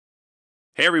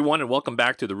Hey everyone, and welcome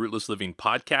back to the Rootless Living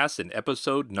Podcast in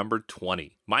episode number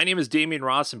 20. My name is Damian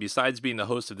Ross, and besides being the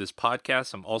host of this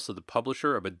podcast, I'm also the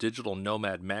publisher of a digital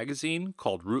nomad magazine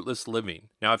called Rootless Living.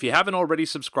 Now, if you haven't already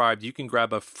subscribed, you can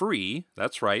grab a free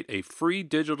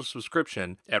digital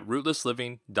subscription at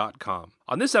rootlessliving.com.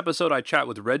 On this episode, I chat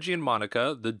with Reggie and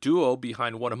Monica, the duo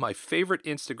behind one of my favorite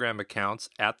Instagram accounts,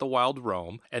 At the Wild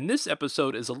Rome, and this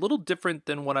episode is a little different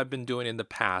than what I've been doing in the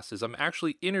past, as I'm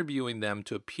actually interviewing them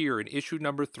to appear in issue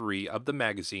number 3 of the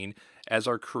magazine as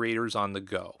our creators on the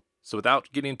go. So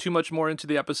without getting too much more into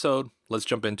the episode, let's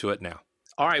jump into it now.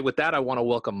 All right, with that, I want to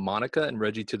welcome Monica and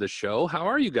Reggie to the show. How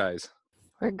are you guys?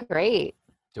 We're great.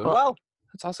 Doing well.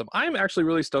 That's awesome. I'm actually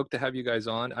really stoked to have you guys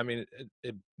on. I mean,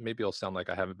 it maybe it'll sound like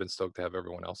I haven't been stoked to have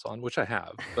everyone else on, which I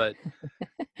have, but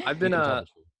I've been I've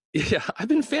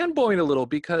been fanboying a little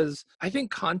because I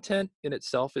think content in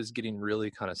itself is getting really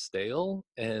kind of stale,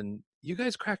 and you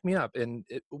guys crack me up. And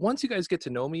once you guys get to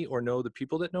know me or know the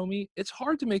people that know me, it's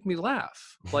hard to make me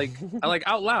laugh. Like I like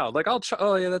out loud. Like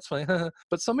oh yeah, that's funny.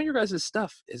 But some of your guys'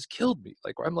 stuff has killed me.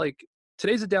 Like I'm like,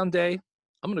 today's a down day.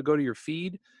 I'm gonna go to your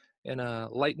feed and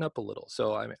lighten up a little.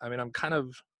 So I mean, I'm kind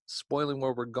of spoiling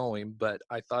where we're going, but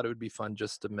I thought it would be fun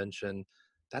just to mention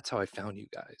that's how I found you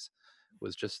guys,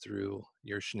 was just through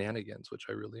your shenanigans, which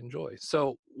I really enjoy.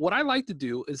 So what I like to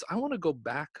do is I want to go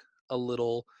back a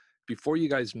little before you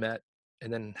guys met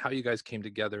and then how you guys came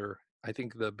together. I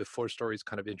think the before story is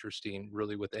kind of interesting,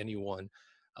 really, with anyone.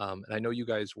 And I know you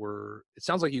guys it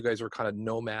sounds like you guys were kind of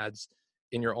nomads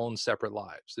in your own separate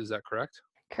lives. Is that correct?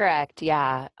 Correct.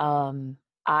 Yeah.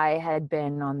 I had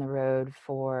been on the road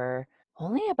for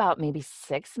only about maybe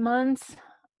 6 months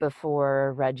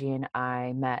before Reggie and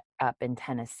I met up in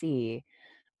Tennessee,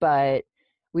 but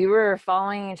we were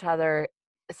following each other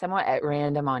somewhat at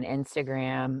random on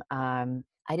Instagram. I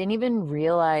didn't even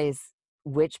realize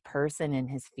which person in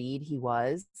his feed he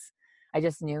was. I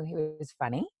just knew he was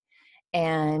funny.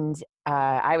 And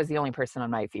I was the only person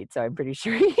on my feed, so I'm pretty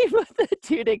sure he put the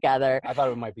two together. I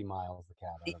thought it might be Miles the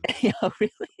cat. I don't know. Yeah,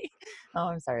 really? Oh,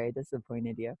 I'm sorry, I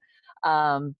disappointed you.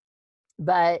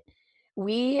 But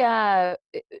we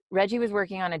Reggie was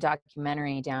working on a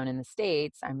documentary down in the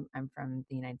States. I'm from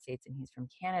the United States and he's from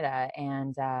Canada,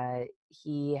 and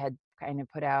he had kind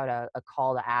of put out a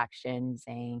call to action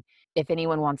saying, if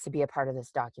anyone wants to be a part of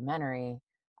this documentary.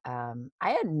 I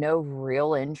had no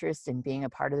real interest in being a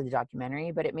part of the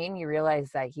documentary, but it made me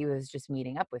realize that he was just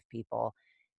meeting up with people.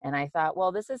 And I thought,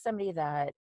 well, this is somebody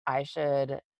that I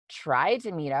should try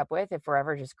to meet up with if we're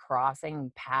ever just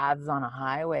crossing paths on a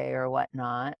highway or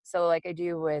whatnot. So like I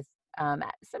do with some,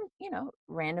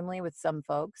 randomly with some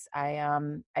folks, I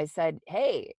said,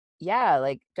 hey, yeah,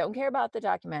 like don't care about the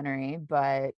documentary,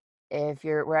 but if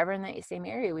you're ever in the same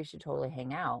area, we should totally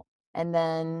hang out. And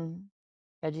then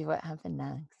Reggie, what happened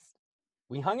next?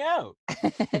 We hung out.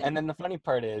 And then the funny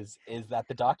part is that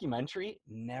the documentary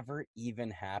never even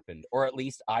happened. Or at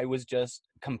least I was just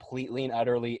completely and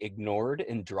utterly ignored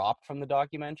and dropped from the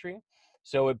documentary.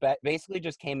 So it basically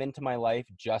just came into my life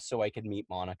just so I could meet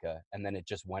Monica. And then it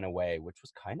just went away, which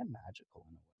was kind of magical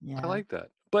in a way. I Yeah. like that.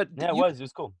 But Yeah, it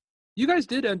was cool. you guys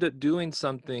did end up doing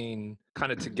something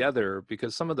kind of together,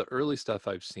 because some of the early stuff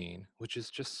I've seen, which is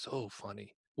just so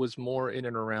funny, was more in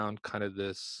and around kind of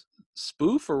this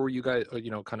spoof, or were you guys,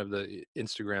 kind of the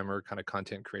Instagrammer kind of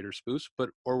content creator spoofs,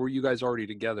 or were you guys already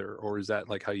together, or is that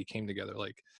like how you came together?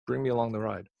 Like, bring me along the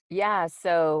ride. Yeah,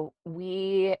 so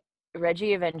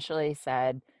Reggie eventually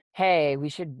said, hey, we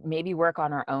should maybe work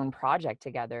on our own project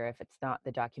together if it's not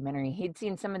the documentary. He'd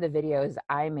seen some of the videos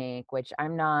I make, which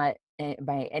I'm not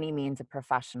by any means a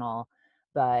professional,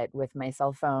 but with my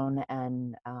cell phone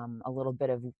and a little bit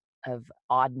of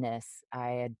oddness, I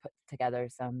had put together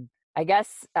some, I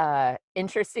guess,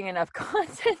 interesting enough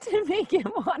content to make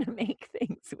him want to make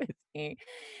things with me.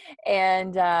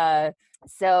 And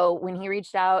so when he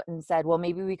reached out and said, well,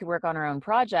 maybe we could work on our own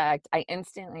project, I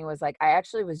instantly was like, I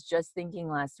actually was just thinking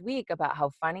last week about how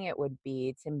funny it would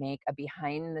be to make a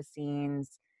behind the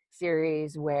scenes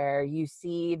series where you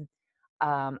see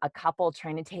a couple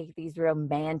trying to take these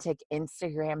romantic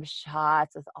Instagram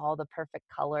shots with all the perfect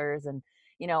colors and,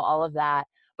 all of that,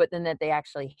 but then that they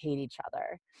actually hate each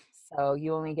other. So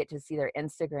you only get to see their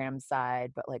Instagram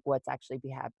side, but like what's actually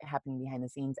happening behind the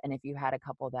scenes. And if you had a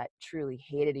couple that truly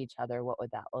hated each other, what would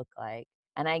that look like?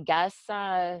 And I guess,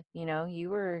 you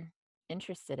were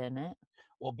interested in it.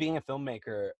 Well, being a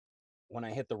filmmaker, when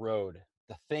I hit the road,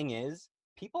 the thing is,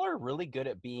 people are really good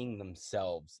at being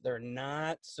themselves. They're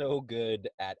not so good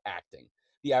at acting,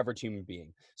 the average human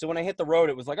being. So when I hit the road,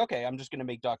 it was like, okay, I'm just going to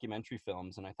make documentary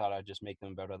films. And I thought I'd just make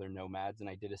them about other nomads. And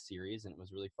I did a series and it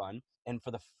was really fun. And for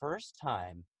the first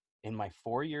time, in my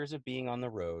 4 years of being on the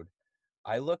road,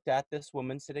 I looked at this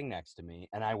woman sitting next to me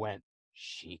and I went,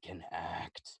 she can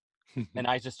act. And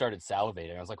I just started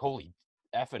salivating. I was like, holy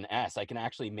F and S, I can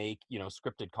actually make,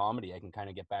 scripted comedy. I can kind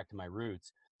of get back to my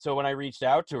roots. So when I reached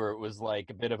out to her, it was like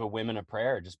a bit of a women of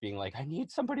prayer, just being like, I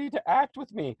need somebody to act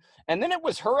with me. And then it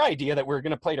was her idea that we were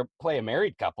going to play a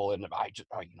married couple. And I just,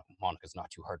 Monica's not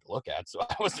too hard to look at. So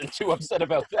I wasn't too upset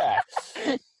about that.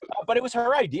 But it was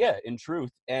her idea in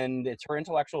truth. And it's her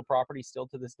intellectual property still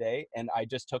to this day. And I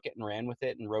just took it and ran with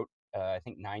it and wrote, I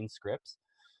think 9 scripts.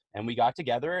 And we got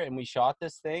together and we shot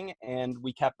this thing and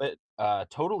we kept it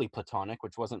totally platonic,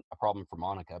 which wasn't a problem for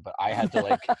Monica, but I had to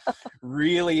like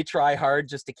really try hard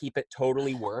just to keep it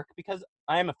totally work, because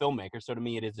I am a filmmaker. So to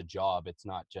me, it is a job. It's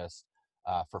not just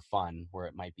for fun, where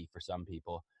it might be for some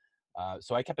people.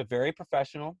 So I kept it very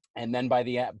professional. And then by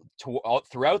the end,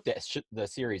 throughout the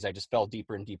series, I just fell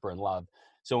deeper and deeper in love.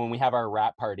 So when we have our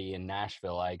wrap party in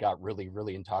Nashville, I got really,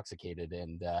 really intoxicated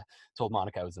and told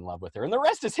Monica I was in love with her. And the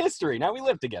rest is history. Now we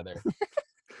live together.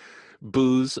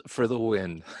 Booze for the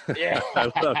win. Yeah.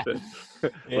 I love it.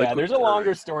 Yeah, there's a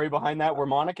longer story behind that, where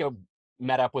Monica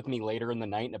met up with me later in the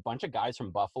night, and a bunch of guys from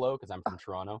Buffalo, because I'm from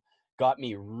Toronto, got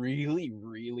me really,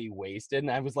 really wasted. And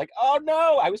I was like, oh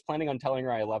no, I was planning on telling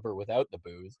her I love her without the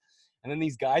booze. And then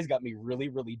these guys got me really,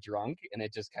 really drunk, and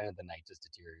it just kind of, the night just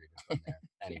deteriorated from there.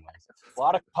 Anyways, a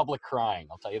lot of public crying,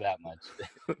 I'll tell you that much.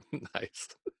 Nice.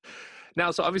 Now,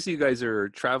 so obviously you guys are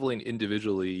traveling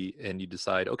individually and you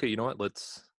decide, okay, you know what,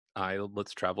 let's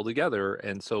travel together.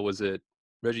 And so was it,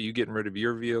 Reggie, you getting rid of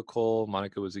your vehicle?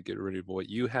 Monica, was it getting rid of what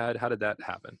you had? How did that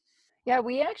happen? Yeah,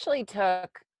 we actually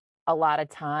took a lot of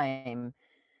time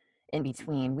in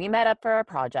between. We met up for a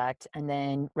project, and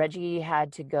then Reggie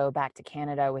had to go back to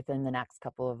Canada within the next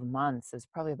couple of months. It was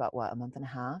probably about a month and a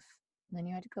half. And then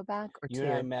you had to go back, or You 2?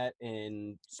 and I met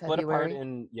in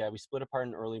February? we split apart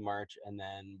in early March, and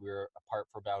then we were apart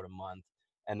for about a month.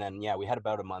 And then, we had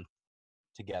about a month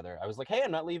together. I was like, hey,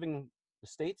 I'm not leaving the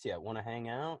States yet. Want to hang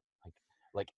out?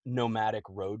 Like nomadic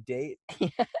road date.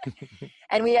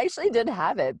 And we actually did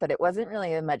have it, but it wasn't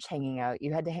really much hanging out.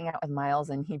 You had to hang out with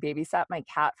Miles, and he babysat my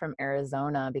cat from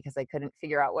Arizona because I couldn't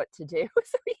figure out what to do.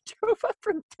 So he drove up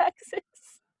from Texas.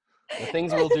 The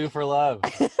things we'll do for love.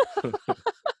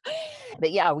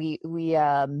 But yeah, we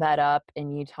met up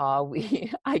in Utah.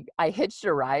 I hitched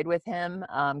a ride with him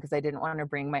because I didn't want to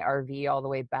bring my RV all the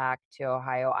way back to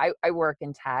Ohio. I work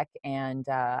in tech, and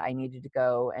I needed to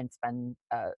go and spend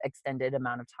extended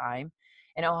amount of time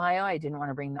in Ohio. I didn't want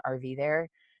to bring the RV there.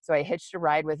 So I hitched a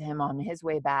ride with him on his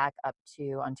way back up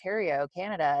to Ontario,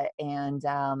 Canada. And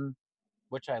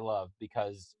Which I love,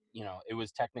 because, it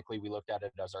was technically, we looked at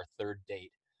it as our third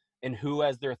date. And who,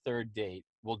 as their third date,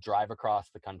 will drive across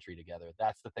the country together?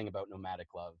 That's the thing about nomadic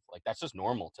love. Like, that's just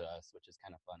normal to us, which is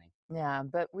kind of funny. yeah,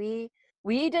 but we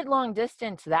did long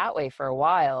distance that way for a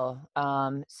while.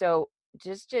 So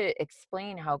just to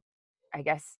explain how, I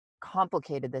guess,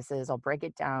 complicated this is, I'll break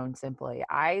it down simply.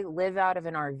 I live out of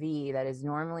an RV that is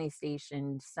normally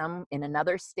stationed in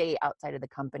another state outside of the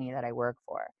company that I work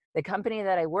for. The company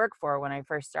that I work for, when I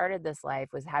first started this life,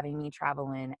 was having me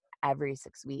travel in every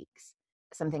 6 weeks.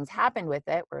 Some things happened with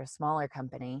it. We're a smaller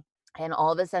company. And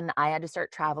all of a sudden, I had to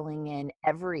start traveling in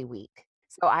every week.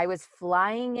 So I was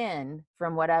flying in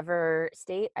from whatever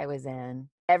state I was in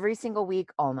every single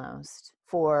week almost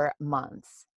for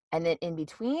months. And then in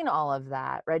between all of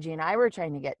that, Reggie and I were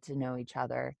trying to get to know each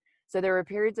other. So there were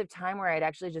periods of time where I'd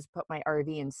actually just put my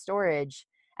RV in storage.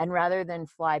 And rather than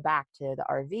fly back to the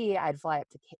RV, I'd fly up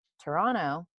to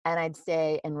Toronto and I'd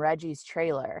stay in Reggie's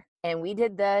trailer. And we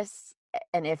did this.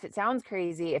 And if it sounds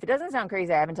crazy, if it doesn't sound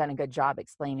crazy, I haven't done a good job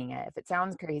explaining it. If it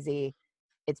sounds crazy,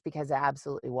 it's because it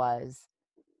absolutely was.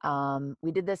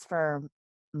 We did this for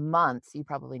months. You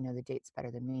probably know the dates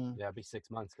better than me. Yeah, it'd be 6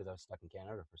 months, because I was stuck in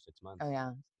Canada for 6 months.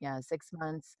 Oh yeah, 6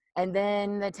 months. And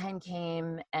then the time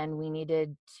came, and we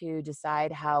needed to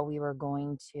decide how we were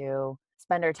going to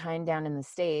spend our time down in the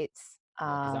States.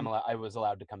 Because I was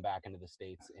allowed to come back into the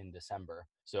States in December.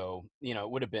 So,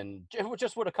 it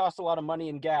just would have cost a lot of money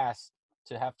and gas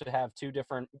to have 2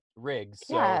 different rigs.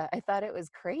 So Yeah, I thought it was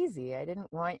crazy. I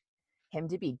didn't want him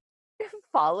to be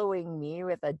following me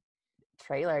with a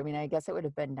trailer. I mean, I guess it would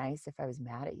have been nice if I was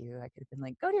mad at you. I could have been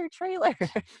like, go to your trailer.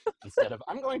 instead of,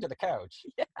 I'm going to the couch,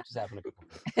 Yeah. which has happened a couple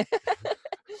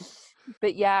times.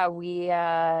 But yeah,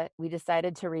 we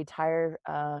decided to retire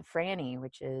Franny,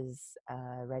 which is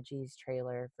Reggie's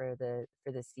trailer for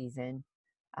the season,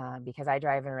 because I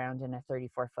drive around in a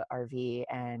 34-foot RV,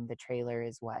 and the trailer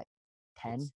is what,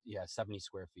 10? 70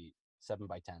 square feet, 7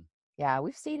 by 10. Yeah,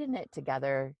 we've stayed in it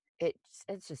together.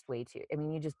 It's just way too. I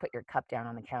mean, you just put your cup down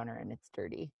on the counter and it's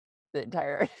dirty. the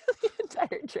entire the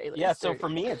entire trailer. Yeah, is so dirty. for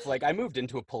me, it's like I moved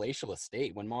into a palatial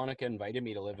estate. When Monica invited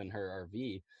me to live in her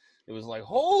RV, it was like,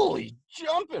 holy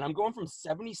jumping! I'm going from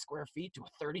 70 square feet to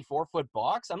a 34-foot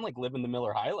box. I'm like living the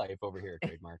Miller High life over here,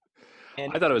 trademark.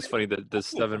 And I thought it was funny that the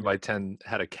 7x10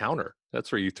 had a counter.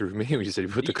 That's where you threw me when you said you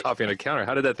put the coffee on a counter.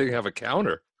 How did that thing have a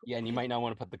counter? Yeah, and you might not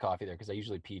want to put the coffee there because I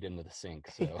usually peed into the sink.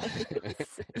 So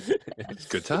It's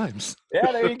good times.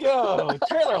 Yeah, there you go.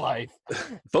 Trailer life.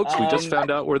 Folks, we just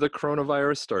found out where the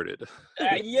coronavirus started.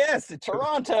 Yes,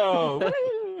 Toronto.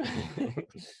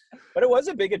 But it was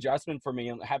a big adjustment for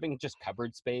me having just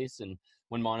cupboard space. And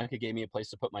when Monica gave me a place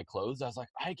to put my clothes, I was like,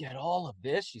 I get all of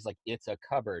this. She's like, it's a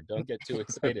cupboard. Don't get too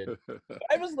excited. But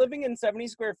I was living in 70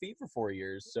 square feet for 4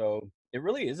 years. So it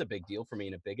really is a big deal for me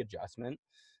and a big adjustment.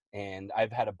 And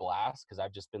I've had a blast because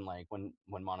I've just been like, when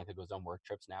Monica goes on work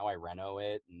trips now, I reno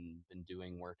it and been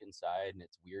doing work inside. And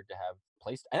it's weird to have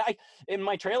placed. And in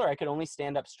my trailer, I could only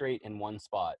stand up straight in one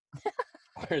spot.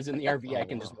 Whereas in the RV, I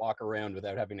can just walk around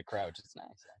without having to crouch. It's nice,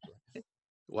 actually.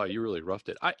 Wow, you really roughed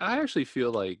it. I actually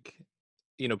feel like,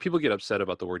 people get upset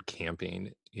about the word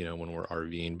camping, when we're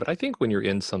RVing. But I think when you're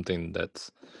in something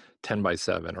that's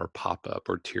 10x7 or pop-up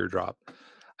or teardrop,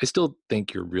 I still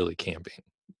think you're really camping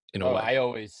in a way. I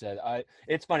always said,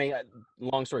 it's funny,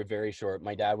 long story very short,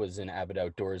 my dad was an avid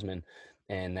outdoorsman.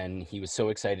 And then he was so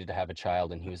excited to have a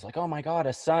child. And he was like, oh my God,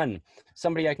 a son,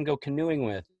 somebody I can go canoeing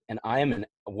with. And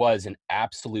was an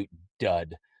absolute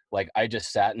dud. Like I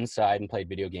just sat inside and played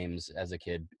video games as a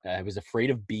kid. I was afraid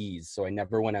of bees, so I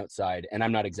never went outside. And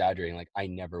I'm not exaggerating. Like I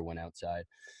never went outside.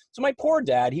 So my poor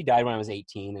dad, he died when I was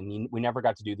 18, and we never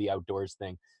got to do the outdoors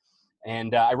thing.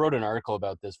 And I wrote an article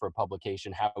about this for a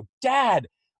publication. How, Dad,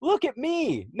 look at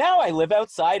me! Now I live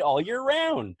outside all year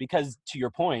round. Because to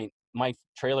your point, my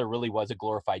trailer really was a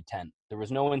glorified tent. There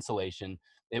was no insulation.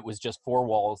 It was just 4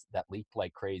 walls that leaked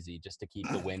like crazy just to keep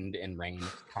the wind and rain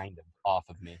kind of off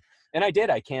of me. And I did.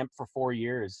 I camped for 4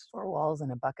 years. 4 walls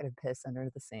and a bucket of piss under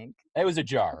the sink. It was a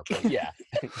jar, but yeah.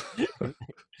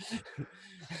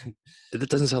 It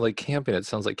doesn't sound like camping. It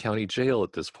sounds like county jail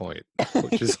at this point,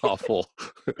 which is awful.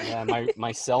 Yeah,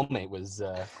 my cellmate was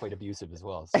quite abusive as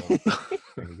well. So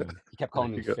he kept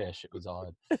calling me fish. It was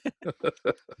odd.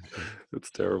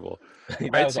 It's terrible.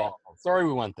 That was awful. Sorry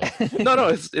we went there. No,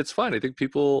 it's fine. I think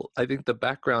the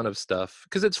background of stuff,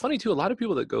 because it's funny too, a lot of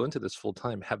people that go into this full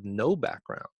time have no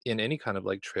background in any kind of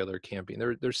like trailer camping.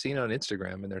 They're seeing it on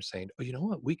Instagram and they're saying, oh, you know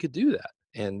what, we could do that.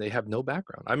 And they have no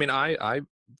background. I mean, I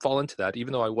fall into that.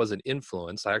 Even though I wasn't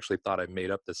influenced, I actually thought I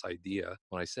made up this idea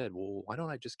when I said, well, why don't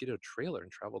I just get a trailer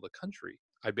and travel the country?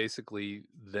 I basically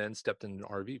then stepped in an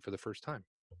RV for the first time.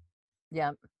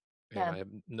 Yeah. And I have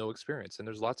no experience. And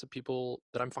there's lots of people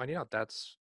that I'm finding out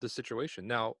that's the situation.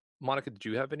 Now, Monica, did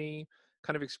you have any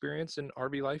kind of experience in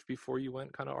RV life before you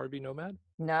went kind of RV nomad?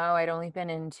 No, I'd only been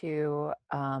into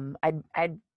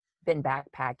I'd been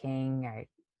backpacking.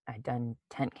 I'd done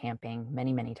tent camping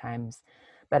many, many times,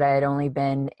 but I had only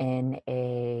been in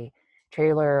a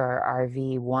trailer or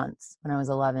RV once. When I was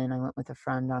 11, I went with a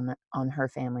friend on her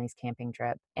family's camping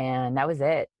trip, and that was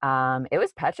it. It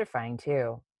was petrifying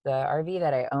too. The RV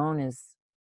that I own is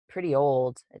pretty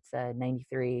old. It's a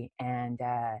 93, and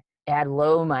it had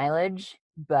low mileage,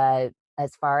 but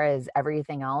as far as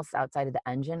everything else outside of the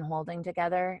engine holding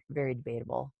together, very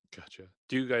debatable. Gotcha.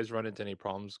 Do you guys run into any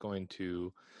problems going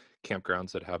to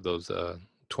campgrounds that have those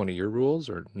 20-year rules,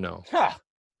 or no?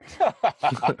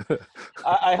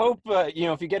 I hope,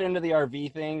 if you get into the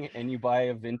RV thing and you buy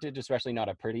a vintage, especially not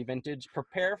a pretty vintage,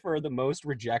 prepare for the most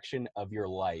rejection of your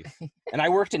life. And I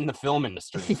worked in the film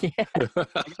industry. Yeah. I got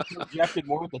rejected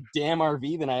more with the damn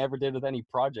RV than I ever did with any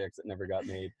projects that never got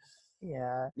made.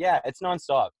 Yeah. Yeah, it's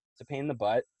nonstop. It's a pain in the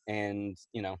butt. And,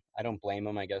 I don't blame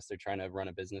them. I guess they're trying to run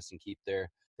a business and keep their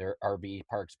RV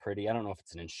parks pretty. I don't know if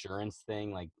it's an insurance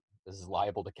thing, like this is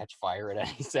liable to catch fire at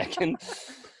any second.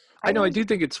 I know. I do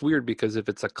think it's weird because if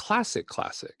it's a classic,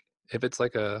 if it's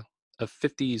like a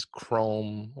 50s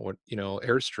chrome or,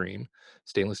 Airstream,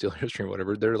 stainless steel Airstream,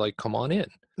 whatever, they're like, come on in.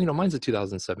 Mine's a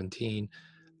 2017.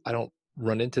 I don't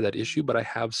run into that issue, but I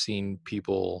have seen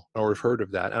people or have heard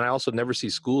of that. And I also never see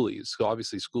schoolies. So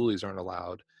obviously schoolies aren't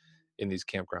allowed in these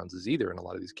campgrounds either. In a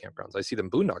lot of these campgrounds, I see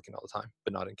them boondocking all the time,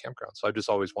 but not in campgrounds. So I just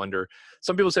always wonder,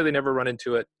 some people say they never run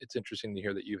into it. It's interesting to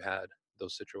hear that you've had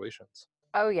those situations.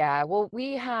 Oh yeah. Well,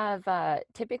 we have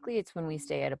typically it's when we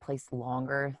stay at a place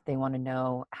longer, they want to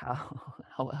know how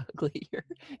ugly your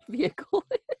vehicle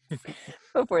is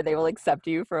before they will accept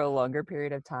you for a longer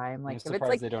period of time. Like if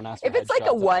it's like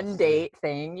a one date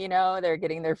thing, they're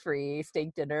getting their free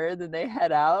steak dinner, then they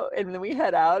head out, and then we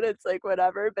head out, it's like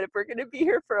whatever. But if we're gonna be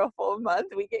here for a full month,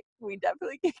 we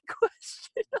definitely get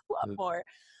questioned a lot more.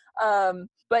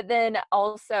 But then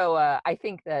also, I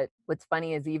think that what's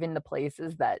funny is even the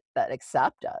places that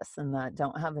accept us and that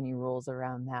don't have any rules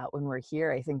around that, when we're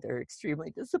here, I think they're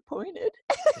extremely disappointed.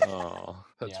 Oh,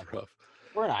 that's Yeah. rough.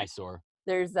 We're an eyesore.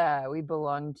 There's we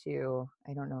belong to,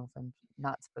 I don't know if I'm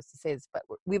not supposed to say this, but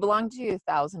we belong to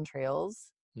Thousand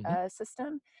Trails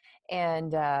system,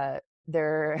 and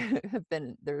there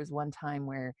there was one time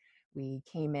where we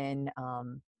came in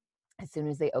as soon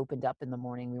as they opened up in the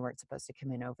morning. We weren't supposed to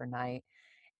come in overnight,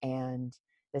 and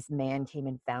this man came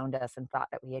and found us and thought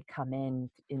that we had come in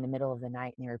the middle of the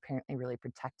night, and they were apparently really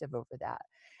protective over that.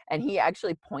 And he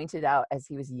actually pointed out as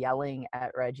he was yelling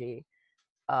at Reggie,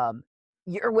 um,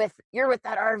 you're with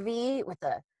that RV with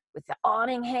the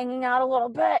awning hanging out a little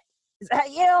bit. Is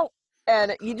that you?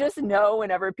 And you just know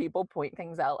whenever people point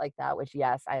things out like that, which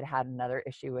yes, I had another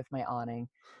issue with my awning,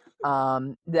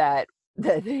 that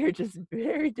they're just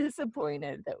very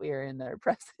disappointed that we are in their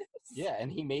presence. Yeah,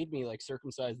 and he made me like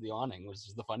circumcise the awning, which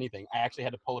is the funny thing. I actually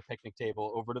had to pull a picnic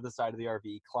table over to the side of the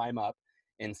RV, climb up,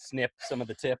 and snip some of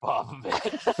the tip off of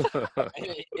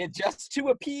it. it just to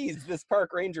appease this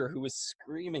park ranger who was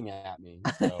screaming at me.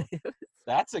 So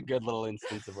that's a good little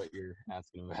instance of what you're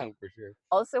asking about for sure.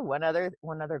 Also, one other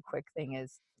quick thing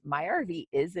is my RV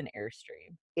is an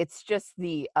Airstream. It's just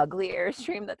the ugly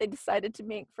Airstream that they decided to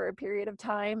make for a period of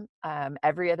time.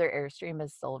 Every other Airstream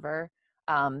is silver.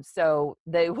 So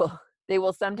they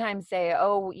will sometimes say,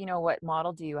 oh, you know, what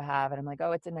model do you have? And I'm like,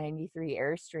 oh, it's a 93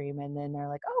 Airstream. And then they're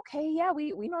like, okay, yeah,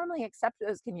 we normally accept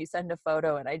those. Can you send a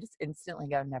photo? And I just instantly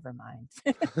go, never mind.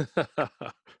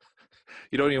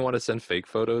 You don't even want to send fake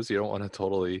photos. You don't want to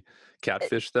totally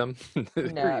catfish them.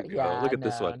 No, yeah, look at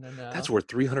this one. no. That's worth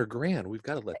 $300,000. We've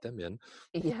got to let them in.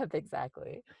 Yep,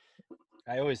 exactly.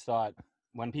 I always thought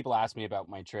when people ask me about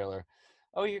my trailer,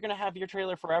 oh, you're going to have your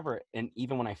trailer forever. And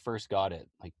even when I first got it,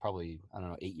 like probably, I don't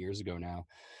know, 8 years ago now,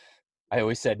 I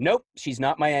always said, nope, she's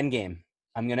not my end game.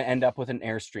 I'm going to end up with an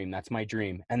Airstream. That's my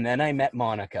dream. And then I met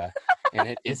Monica, and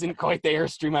it isn't quite the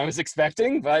Airstream I was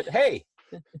expecting, but hey,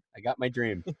 I got my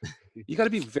dream. You got to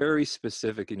be very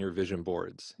specific in your vision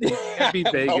boards. You can't be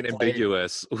vague and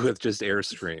ambiguous with just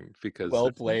Airstream, because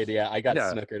well played. Yeah, I got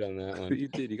Yeah. snookered on that one. you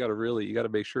did. You got to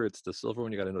make sure it's the silver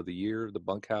one. You got to know the year, the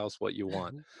bunkhouse, what you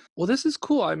want. Well, this is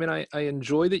cool. I mean, I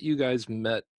enjoy that you guys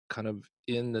met kind of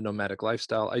in the nomadic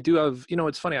lifestyle. I do have,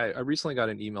 it's funny. I recently got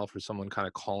an email for someone kind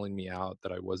of calling me out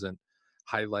that I wasn't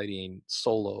highlighting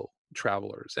solo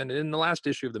travelers. And in the last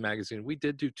issue of the magazine, we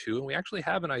did do two, and we actually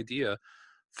have an idea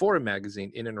for a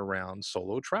magazine in and around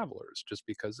solo travelers, just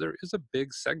because there is a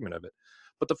big segment of it.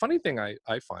 But the funny thing I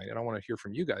find, and I want to hear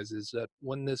from you guys, is that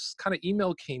when this kind of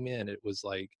email came in, it was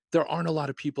like, there aren't a lot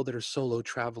of people that are solo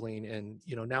traveling. And,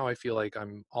 now I feel like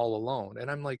I'm all alone.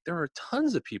 And I'm like, there are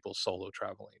tons of people solo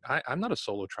traveling. I'm not a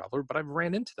solo traveler, but I've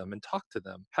ran into them and talked to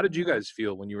them. How did you guys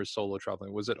feel when you were solo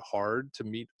traveling? Was it hard to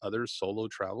meet other solo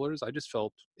travelers? I just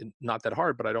felt not that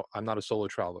hard, but I'm not a solo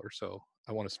traveler. So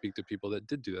I want to speak to people that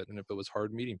did do that, and if it was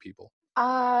hard meeting people.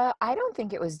 I don't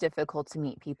think it was difficult to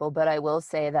meet people, but I will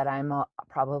say that I'm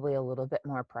probably a little bit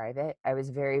more private. I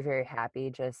was very, very happy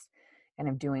just kind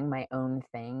of doing my own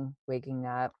thing, waking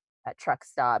up at truck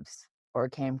stops or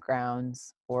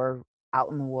campgrounds or out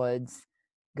in the woods,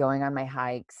 going on my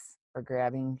hikes or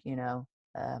grabbing,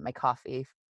 my coffee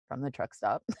from the truck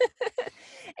stop.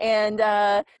 And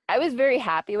I was very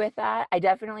happy with that. I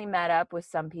definitely met up with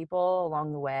some people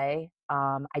along the way.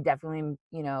 I definitely,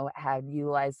 have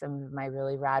utilized some of my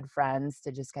really rad friends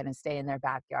to just kind of stay in their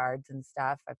backyards and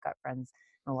stuff. I've got friends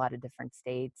in a lot of different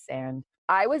states. And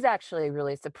I was actually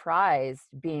really surprised,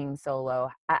 being solo,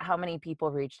 at how many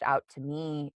people reached out to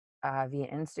me via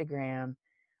Instagram,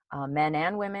 men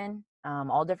and women,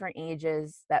 all different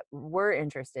ages, that were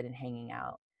interested in hanging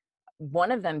out.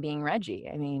 One of them being Reggie.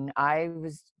 I mean, I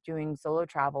was doing solo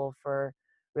travel for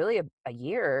really a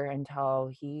year until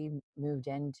he moved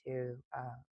into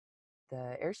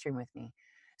the Airstream with me.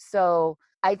 So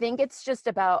I think it's just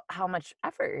about how much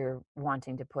effort you're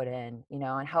wanting to put in,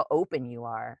 and how open you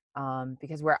are.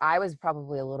 Because where I was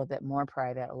probably a little bit more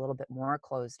private, a little bit more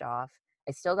closed off,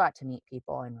 I still got to meet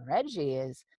people. And Reggie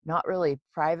is not really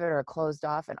private or closed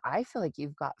off. And I feel like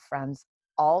you've got friends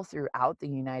all throughout the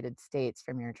United States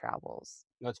from your travels.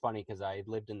 It's funny because I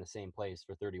lived in the same place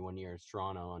for 31 years,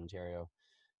 Toronto, Ontario,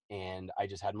 and I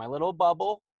just had my little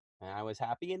bubble, and I was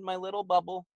happy in my little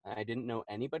bubble, and I didn't know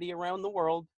anybody around the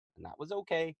world, and that was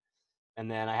okay. And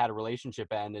then I had a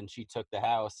relationship end, and she took the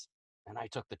house, and I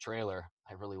took the trailer.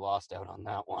 I really lost out on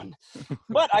that one.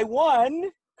 But I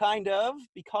won, kind of,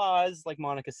 because, like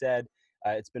Monica said,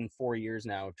 It's been 4 years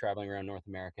now of traveling around North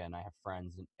America, and I have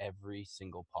friends in every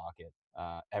single pocket,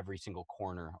 every single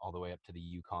corner, all the way up to the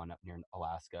Yukon up near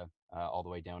Alaska, all the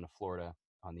way down to Florida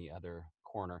on the other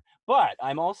corner. But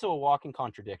I'm also a walking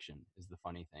contradiction, is the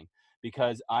funny thing,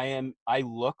 because I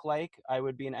look like I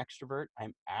would be an extrovert.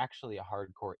 I'm actually a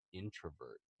hardcore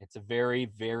introvert. It's a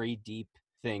very, very deep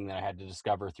thing that I had to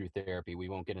discover through therapy. We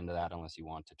won't get into that unless you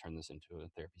want to turn this into a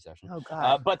therapy session. Oh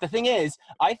God. But the thing is,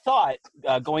 I thought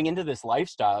going into this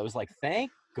lifestyle, I was like, thank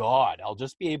God, I'll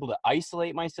just be able to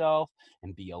isolate myself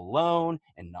and be alone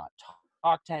and not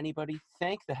talk to anybody.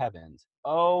 Thank the heavens.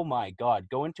 Oh my God,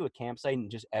 go into a campsite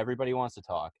and just everybody wants to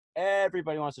talk.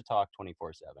 Everybody wants to talk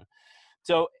 24/7.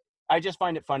 So I just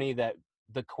find it funny that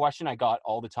the question I got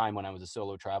all the time when I was a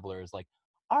solo traveler is like,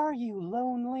 are you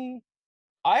lonely?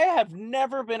 I have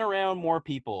never been around more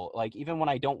people, like even when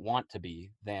I don't want to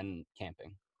be, than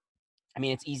camping. I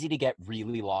mean, it's easy to get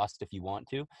really lost if you want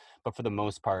to, but for the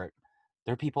most part,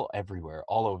 there are people everywhere,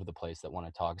 all over the place that want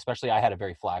to talk. Especially, I had a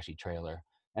very flashy trailer,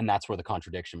 and that's where the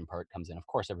contradiction part comes in. Of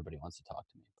course, everybody wants to talk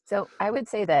to me. So I would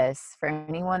say this for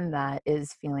anyone that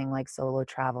is feeling like solo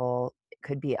travel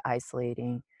could be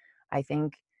isolating. I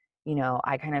think,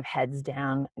 I kind of heads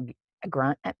down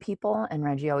grunt at people, and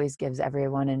Reggie always gives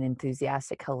everyone an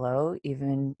enthusiastic hello,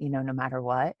 even, no matter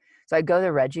what. So I go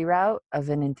the Reggie route of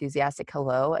an enthusiastic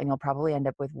hello, and you'll probably end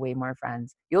up with way more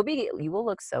friends. You will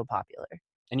look so popular.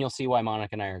 And you'll see why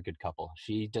Monica and I are a good couple.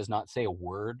 She does not say a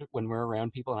word when we're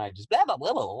around people, and I just blah, blah,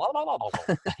 blah, blah, blah, blah,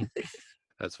 blah.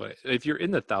 That's funny. If you're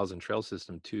in the Thousand Trail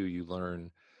system too, you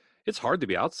learn it's hard to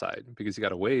be outside because you got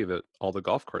to wave at all the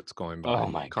golf carts going by Oh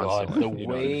my God, constantly. the You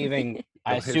know what I mean? waving.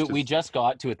 I It's assume we just just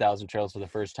got to 1,000 trails for the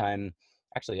first time.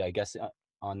 Actually, I guess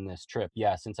on this trip,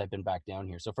 yeah, since I've been back down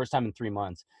here. So first time in 3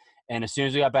 months. And as soon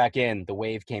as we got back in, the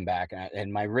wave came back,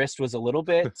 and my wrist was a little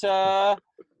bit, a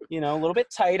little bit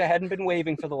tight. I hadn't been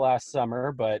waving for the last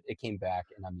summer, but it came back,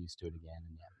 and I'm used to it again.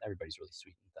 And yeah, everybody's really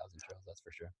sweet in 1,000 trails, that's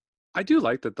for sure. I do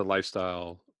like that the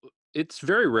lifestyle. It's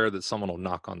very rare that someone will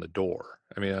knock on the door.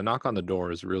 I mean, a knock on the door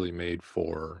is really made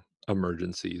for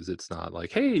emergencies. It's not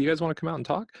like, hey, you guys want to come out and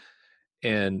talk?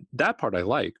 And that part I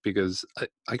like because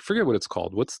I forget what it's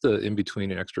called. What's the in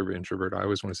between an extrovert introvert? I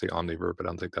always want to say omnivert, but I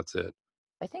don't think that's it.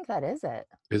 I think that is it.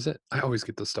 Is it? I always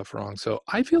get this stuff wrong. So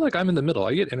I feel like I'm in the middle.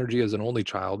 I get energy as an only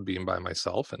child being by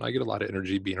myself, and I get a lot of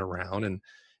energy being around and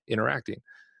interacting.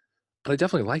 But I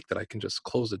definitely like that I can just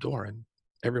close the door and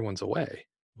everyone's away.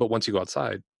 But once you go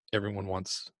outside, everyone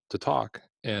wants to talk.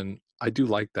 And I do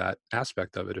like that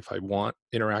aspect of it. If I want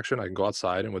interaction, I can go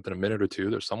outside and within a minute or two,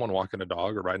 there's someone walking a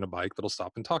dog or riding a bike that'll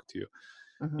stop and talk to you.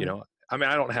 You Mhm. know, I mean,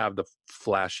 I don't have the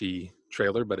flashy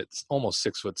trailer, but it's almost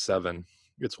 6'7".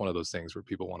 It's one of those things where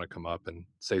people want to come up and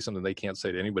say something they can't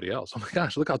say to anybody else. Oh my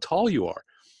gosh, look how tall you are.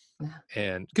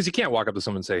 And because you can't walk up to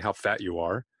someone and say how fat you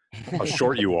are, how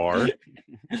short you are,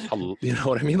 you know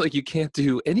what I mean? Like you can't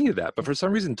do any of that. But for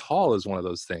some reason, tall is one of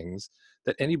those things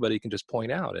that anybody can just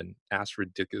point out and ask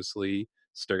ridiculously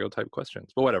stereotype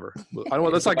questions. But whatever. I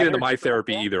don't. Let's not get into my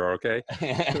therapy either. Okay.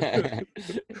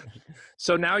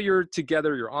 So now you're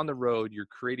together. You're on the road. You're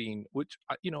creating. Which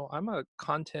I'm a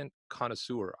content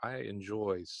connoisseur. I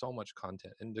enjoy so much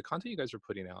content, and the content you guys are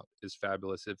putting out is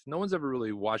fabulous. If no one's ever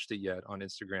really watched it yet on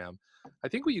Instagram, I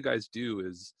think what you guys do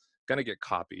is gonna get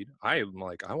copied. I'm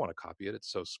like, I want to copy it.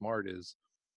 It's so smart.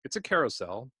 It's a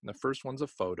carousel. And the first one's a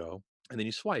photo, and then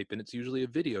you swipe, and it's usually a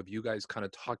video of you guys kind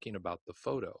of talking about the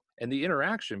photo. And the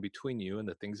interaction between you and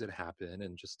the things that happen,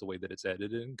 and just the way that it's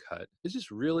edited and cut, is just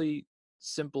really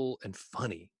simple and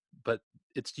funny. But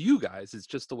it's you guys. It's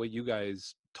just the way you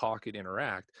guys talk and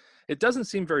interact. It doesn't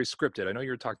seem very scripted. I know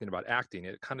you're talking about acting.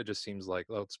 It kind of just seems like,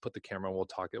 let's put the camera and we'll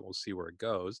talk it. We'll see where it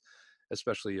goes,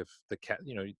 especially if the cat,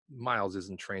 Miles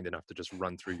isn't trained enough to just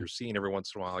run through your scene every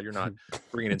once in a while. You're not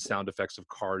bringing in sound effects of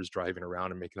cars driving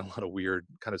around and making a lot of weird,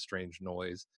 kind of strange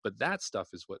noise. But that stuff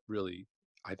is what really,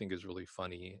 I think, is really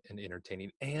funny and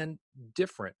entertaining and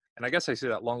different. And I guess I say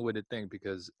that long-winded thing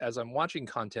because as I'm watching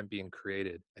content being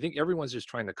created, I think everyone's just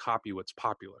trying to copy what's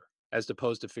popular as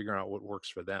opposed to figuring out what works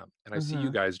for them. And I see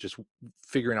you guys just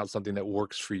figuring out something that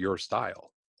works for your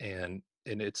style. And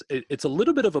it's a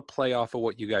little bit of a play off of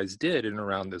what you guys did in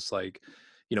around this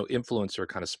influencer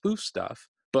kind of spoof stuff,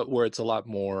 but where it's a lot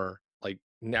more like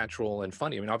natural and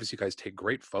funny. I mean, obviously you guys take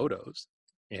great photos,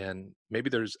 and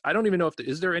maybe I don't even know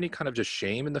is there any kind of just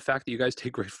shame in the fact that you guys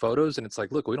take great photos and it's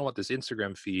like, look, we don't want this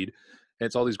Instagram feed and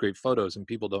it's all these great photos and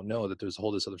people don't know that there's a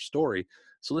whole this other story.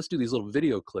 So let's do these little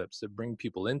video clips that bring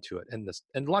people into it. And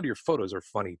a lot of your photos are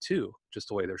funny too, just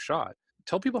the way they're shot.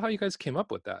 Tell people how you guys came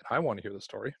up with that. I want to hear the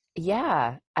story.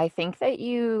 Yeah, I think that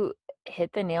you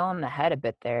hit the nail on the head a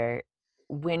bit there.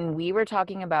 when we were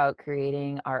talking about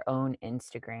creating our own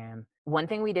Instagram, one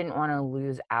thing we didn't want to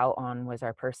lose out on was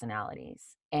our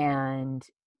personalities. And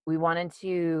we wanted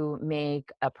to make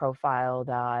a profile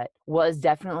that was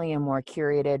definitely a more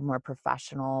curated, more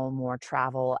professional, more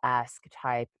travel-esque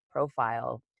type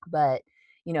profile. But,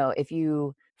 if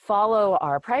you follow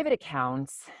our private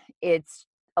accounts, it's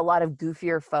a lot of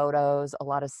goofier photos, a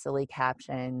lot of silly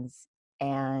captions.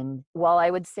 And while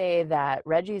I would say that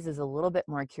Reggie's is a little bit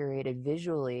more curated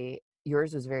visually,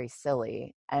 yours was very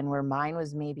silly. And where mine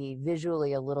was maybe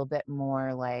visually a little bit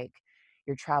more like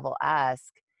your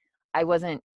travel-esque, I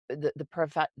wasn't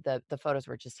the photos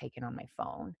were just taken on my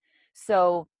phone.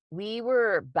 So we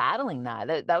were battling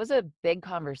that. That was a big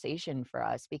conversation for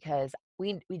us because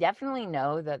we definitely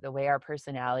know that the way our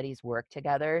personalities work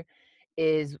together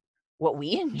is what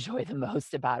we enjoy the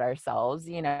most about ourselves.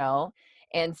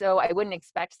 And so I wouldn't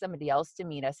expect somebody else to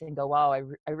meet us and go, wow,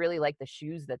 I really like the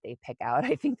shoes that they pick out.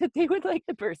 I think that they would like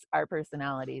our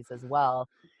personalities as well.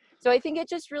 So I think it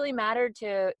just really mattered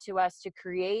to us to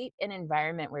create an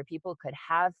environment where people could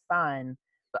have fun,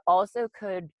 but also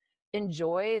could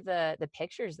enjoy the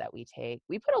pictures that we take.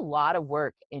 We put a lot of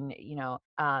work in,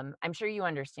 I'm sure you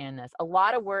understand this. A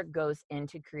lot of work goes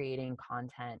into creating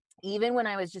content. Even when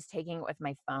I was just taking it with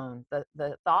my phone,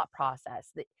 the thought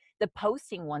process, the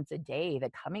posting once a day,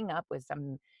 the coming up with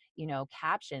some,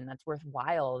 caption that's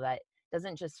worthwhile, that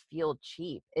doesn't just feel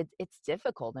cheap. It's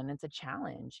difficult and it's a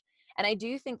challenge. And I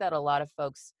do think that a lot of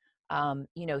folks,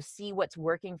 see what's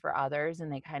working for others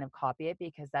and they kind of copy it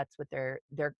because that's what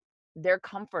they're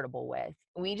comfortable with.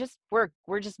 We're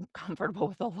just comfortable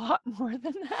with a lot more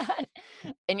than that.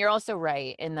 And you're also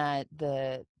right in that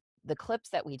the clips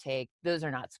that we take, those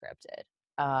are not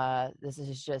scripted. This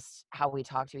is just how we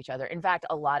talk to each other. In fact,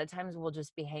 a lot of times we'll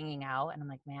just be hanging out and I'm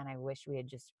like, man, I wish we had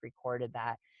just recorded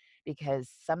that, because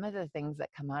some of the things that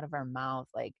come out of our mouth,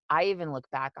 like I even look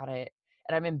back on it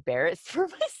and I'm embarrassed for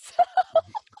myself.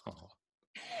 Oh,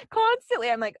 Constantly.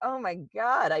 I'm like, oh my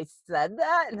God, I said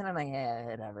that. And then I'm like, yeah,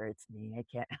 whatever. It's me. I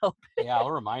can't help it. Yeah,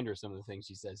 I'll remind her some of the things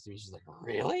she says to me. She's like,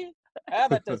 really? Ah,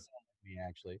 that does sound like me,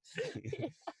 actually.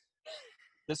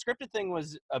 The scripted thing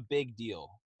was a big deal,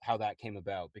 how that came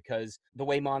about, because the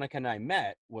way Monica and I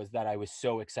met was that I was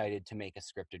so excited to make a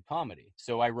scripted comedy.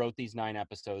 So I wrote these 9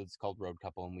 episodes called Road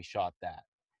Couple and we shot that.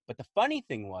 But the funny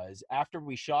thing was, after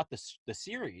we shot the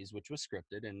series, which was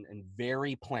scripted and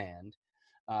very planned,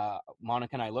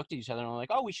 Monica and I looked at each other and were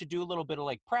like, "Oh, we should do a little bit of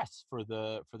like press for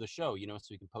the show, so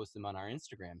we can post them on our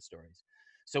Instagram stories."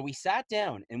 So we sat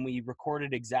down and we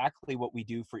recorded exactly what we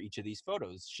do for each of these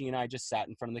photos. She and I just sat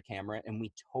in front of the camera and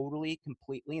we totally,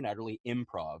 completely, and utterly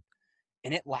improv,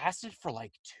 and it lasted for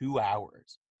like 2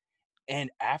 hours.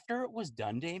 And after it was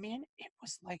done, Damien, it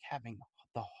was like having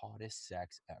the hottest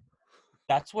sex ever.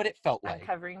 That's what it felt I'm like.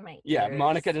 covering my ears. Yeah,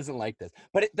 Monica doesn't like this.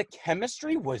 But the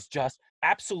chemistry was just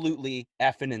absolutely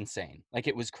effing insane. Like,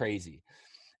 it was crazy.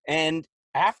 And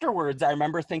afterwards, I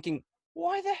remember thinking,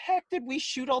 why the heck did we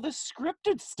shoot all this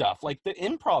scripted stuff? Like, the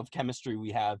improv chemistry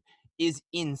we have is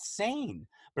insane.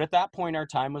 But at that point, our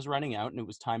time was running out and it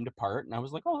was time to part. And I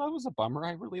was like, oh, that was a bummer.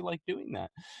 I really like doing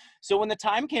that. So when the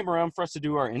time came around for us to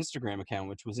do our Instagram account,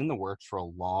 which was in the works for a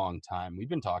long time, we've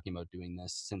been talking about doing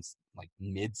this since like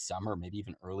midsummer, maybe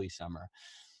even early summer.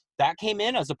 That came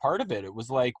in as a part of it. It was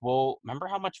like, well, remember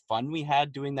how much fun we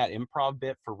had doing that improv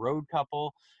bit for Road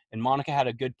Couple? And Monica had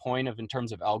a good point of, in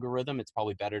terms of algorithm, it's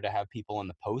probably better to have people in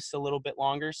the posts a little bit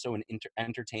longer. So an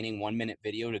entertaining 1-minute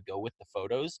video to go with the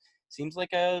photos seems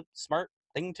like a smart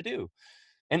thing to do.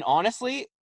 And honestly,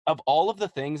 of all of the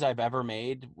things I've ever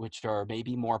made, which are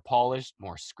maybe more polished,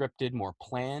 more scripted, more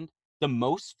planned, the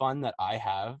most fun that I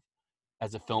have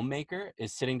as a filmmaker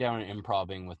is sitting down and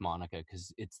improvising with Monica,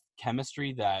 because it's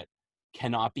chemistry that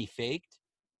cannot be faked.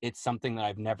 It's something that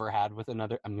I've never had with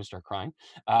another. I'm gonna start crying.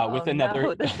 With another.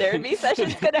 No, the therapy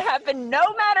session's gonna happen no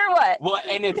matter what. Well,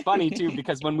 and it's funny too,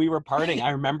 because when we were parting,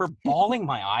 I remember bawling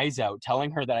my eyes out,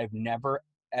 telling her that I've never,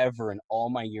 ever in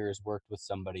all my years worked with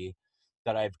somebody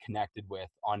that I've connected with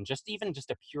on just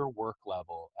a pure work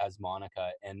level as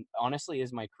Monica, and honestly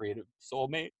is my creative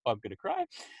soulmate. I'm gonna cry.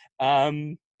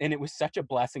 And it was such a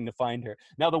blessing to find her.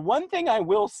 Now, the one thing I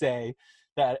will say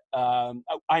that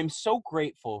I'm so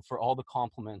grateful for all the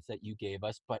compliments that you gave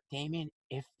us, but Damien,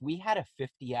 if we had a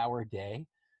 50-hour day,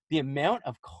 the amount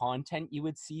of content you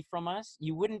would see from us,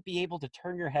 you wouldn't be able to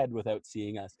turn your head without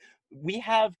seeing us. We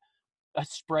have a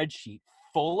spreadsheet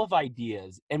full of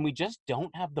ideas and we just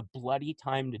don't have the bloody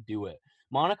time to do it.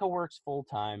 Monica works full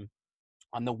time.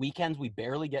 On the weekends, we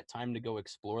barely get time to go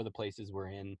explore the places we're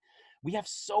in. we have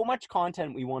so much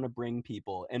content we want to bring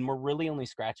people, and we're really only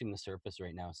scratching the surface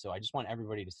right now. So I just want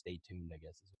everybody to stay tuned, I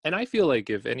guess. And I feel like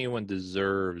if anyone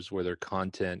deserves where their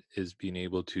content is being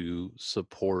able to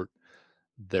support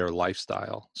their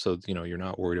lifestyle, so you're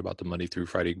not worried about the Monday through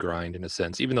Friday grind in a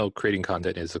sense, even though creating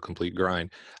content is a complete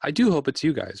grind. I do hope it's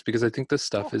you guys, because I think this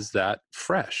stuff is that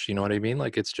fresh, you know what I mean?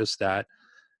 Like, it's just that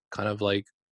kind of like,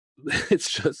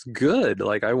 it's just good.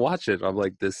 Like, I watch it, I'm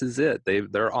like, this is it.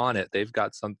 They're on it. They've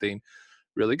got something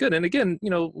really good. And again,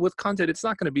 with content, it's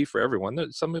not going to be for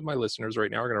everyone. Some of my listeners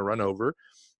right now are going to run over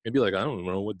and be like, I don't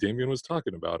know what Damien was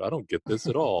talking about. I don't get this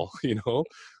at all.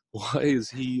 Why is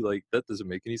he like, that doesn't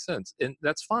make any sense? And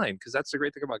that's fine, because that's the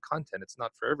great thing about content. It's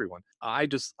not for everyone. I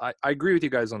agree with you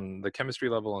guys on the chemistry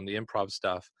level, on the improv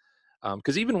stuff.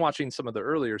 Because even watching some of the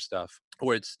earlier stuff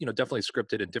where it's, definitely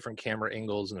scripted and different camera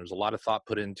angles and there's a lot of thought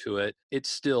put into it, it's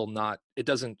still not, it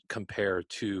doesn't compare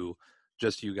to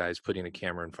just you guys putting a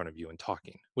camera in front of you and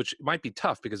talking, which might be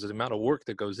tough because of the amount of work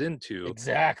that goes into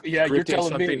exactly. Yeah, you're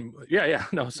telling me. Yeah.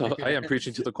 No, so I am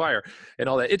preaching to the choir and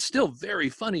all that. It's still very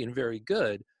funny and very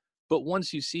good. But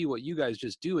once you see what you guys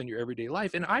just do in your everyday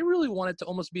life, and I really want it to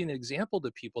almost be an example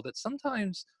to people that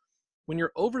sometimes when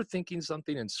you're overthinking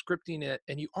something and scripting it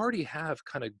and you already have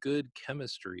kind of good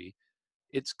chemistry,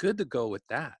 it's good to go with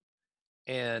that.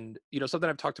 And, something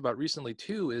I've talked about recently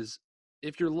too is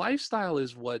if your lifestyle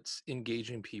is what's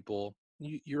engaging people,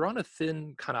 you're on a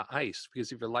thin kind of ice,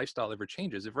 because if your lifestyle ever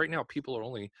changes, if right now people are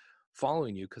only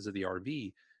following you because of the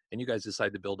RV and you guys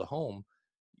decide to build a home,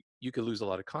 you could lose a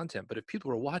lot of content. But if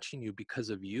people are watching you because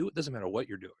of you, it doesn't matter what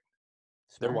you're doing.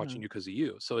 They're watching you because of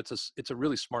you. So it's a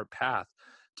really smart path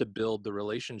to build the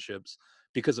relationships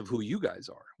because of who you guys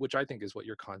are, which I think is what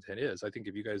your content is. I think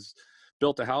if you guys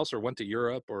built a house or went to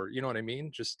Europe or, you know what I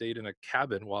mean, just stayed in a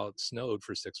cabin while it snowed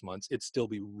for 6 months, it'd still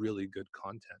be really good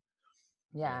content.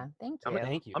 Yeah, thank you.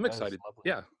 Thank you. I'm excited.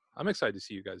 Yeah, I'm excited to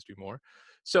see you guys do more.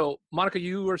 So, Monica,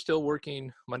 you are still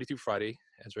working Monday through Friday,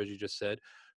 as Reggie just said.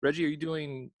 Reggie, are you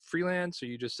doing freelance? Or are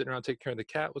you just sitting around taking care of the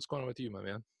cat? What's going on with you, my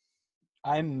man?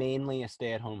 I'm mainly a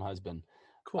stay-at-home husband.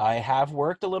 Cool. I have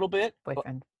worked a little bit.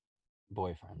 Boyfriend.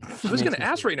 I was going to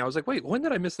ask right now. I was like, wait, when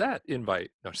did I miss that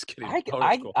invite? No, just kidding.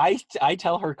 I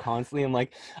tell her constantly, I'm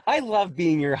like, I love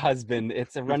being your husband.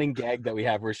 It's a running gag that we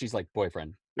have where she's like,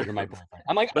 boyfriend, you're my boyfriend.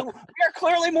 I'm like, oh, we are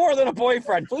clearly more than a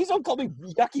boyfriend. Please don't call me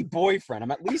yucky boyfriend.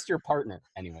 I'm at least your partner.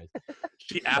 Anyways.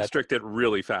 She asterisked it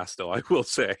really fast, though, I will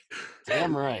say.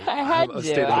 Damn right. I had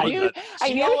to.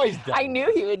 I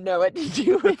knew he would know what to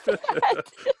do with that.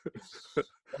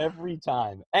 Every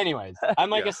time. Anyways, I'm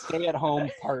like a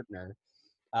stay-at-home partner.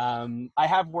 I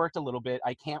have worked a little bit.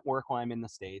 I can't work when I'm in the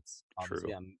States.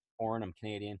 Obviously, I'm foreign. I'm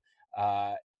Canadian.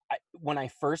 When I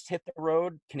first hit the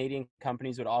road, Canadian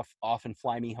companies would often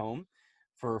fly me home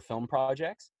for film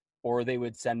projects, or they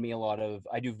would send me a lot of.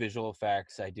 I do visual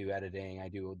effects. I do editing.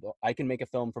 I can make a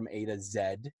film from A to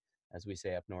Z, as we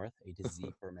say up north, A to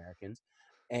Z for Americans.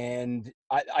 And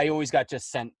I always got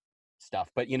just sent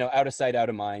stuff, but out of sight, out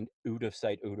of mind, out of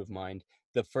sight, out of mind.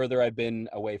 The further I've been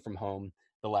away from home,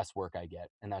 the less work I get.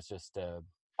 And that's just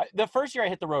the first year I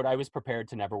hit the road, I was prepared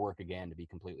to never work again, to be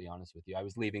completely honest with you. I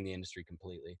was leaving the industry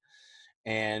completely.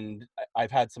 And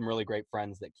I've had some really great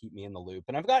friends that keep me in the loop,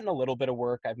 and I've gotten a little bit of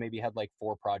work. I've maybe had like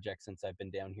 4 projects since I've been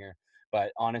down here,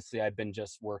 but honestly, I've been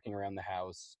just working around the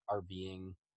house,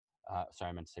 RVing,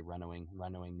 I meant to say renoing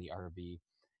the RV,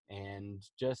 and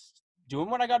just doing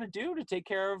what I got to do to take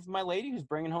care of my lady who's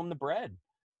bringing home the bread.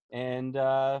 And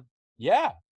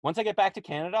yeah, once I get back to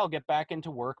Canada, I'll get back into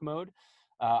work mode.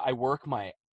 I work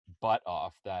my butt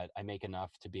off that I make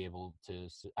enough to be able to,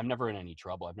 I'm never in any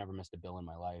trouble. I've never missed a bill in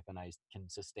my life, and I can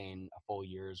sustain a full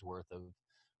year's worth of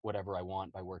whatever I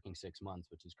want by working 6 months,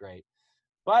 which is great.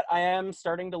 But I am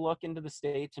starting to look into the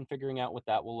States and figuring out what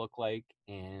that will look like,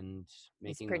 and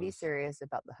making. He's pretty serious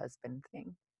about the husband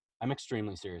thing. I'm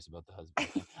extremely serious about the husband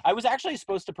thing. I was actually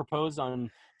supposed to propose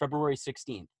on February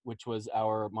 16th, which was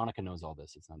Monica knows all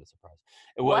this. It's not a surprise.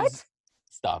 It was. What?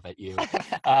 Stop it, you.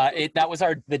 That was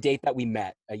the date that we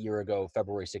met a year ago,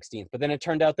 February 16th. But then it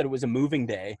turned out that it was a moving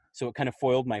day, so it kind of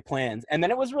foiled my plans. And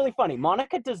then it was really funny.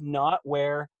 Monica does not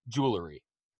wear jewelry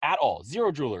at all.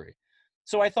 0 jewelry.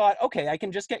 So I thought, okay, I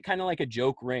can just get kind of like a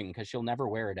joke ring because she'll never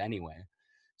wear it anyway.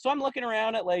 So I'm looking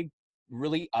around at like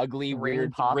really ugly,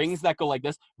 weird rings that go like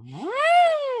this.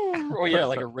 Or yeah,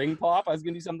 like a ring pop. I was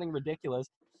going to do something ridiculous.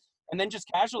 And then just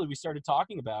casually we started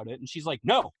talking about it. And she's like,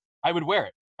 no, I would wear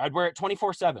it. I'd wear it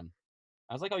 24/7.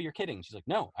 I was like, oh, you're kidding. She's like,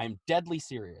 no, I'm deadly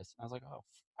serious. I was like, oh,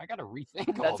 I got to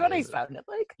rethink all That's what this. I sounded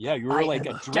like. Yeah, you were like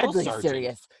a drill deadly sergeant.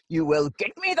 Serious. You will get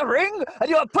me the ring and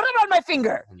you will put it on my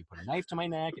finger. And you put a knife to my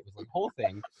neck. It was like a whole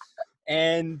thing.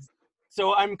 And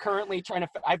So I'm currently trying to,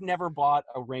 I've never bought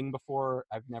a ring before.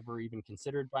 I've never even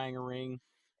considered buying a ring.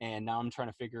 And now I'm trying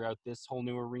to figure out this whole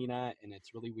new arena, and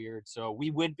it's really weird. So we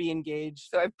would be engaged.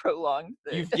 So I've prolonged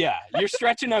you're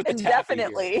stretching out the taffy here.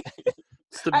 indefinitely.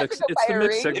 It's the mix. It's the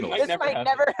mixed signal. This might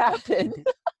never happen.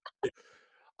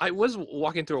 I was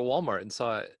walking through a Walmart and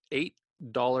saw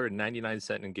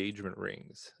 $8.99 engagement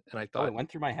rings, and I thought it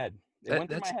went through my head.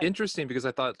 That's interesting because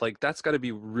I thought like that's got to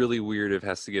be really weird if it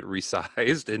has to get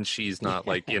resized and she's not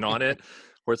like in on it,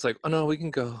 where it's like, oh no, we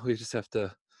can go. We just have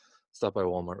to stop by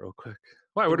Walmart real quick.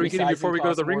 Why? What are we getting before we go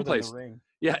to the ring place?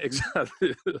 Yeah,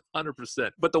 exactly,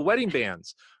 100%. But the wedding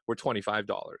bands were $25.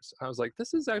 I was like,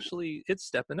 this is actually, it's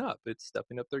stepping up. It's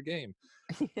stepping up their game.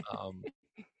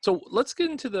 So let's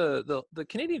get into the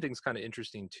Canadian thing's kind of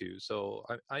interesting too. So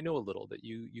I know a little that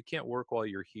you can't work while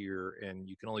you're here, and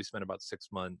you can only spend about 6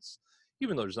 months,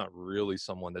 even though there's not really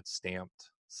someone that's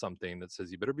stamped something that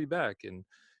says you better be back in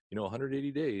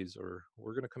 180 days or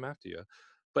we're going to come after you.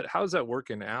 But how's that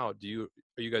working out?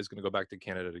 Are you guys going to go back to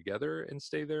Canada together and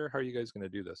stay there? How are you guys going to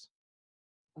do this?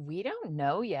 We don't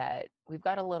know yet. We've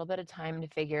got a little bit of time to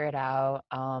figure it out.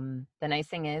 The nice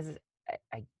thing is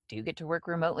I do get to work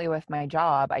remotely with my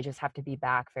job. I just have to be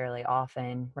back fairly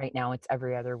often. Right now it's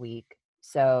every other week.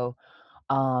 So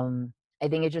I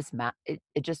think it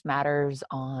just matters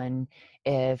on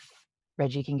if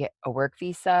Reggie can get a work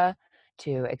visa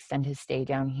to extend his stay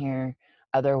down here.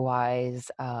 Otherwise,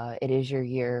 it is your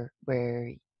year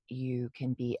where you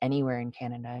can be anywhere in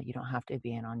Canada. You don't have to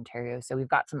be in Ontario. So we've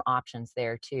got some options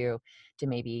there too, to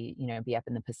maybe, be up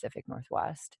in the Pacific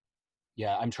Northwest.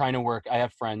 Yeah, I'm trying to work. I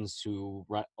have friends who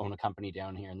own a company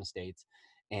down here in the States,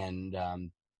 and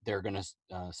they're going to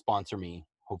sponsor me,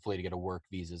 hopefully, to get a work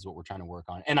visa is what we're trying to work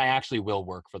on. And I actually will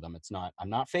work for them. I'm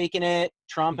not faking it.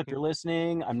 Trump, if you're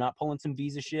listening, I'm not pulling some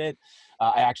visa shit.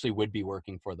 I actually would be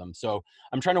working for them. So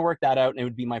I'm trying to work that out, and it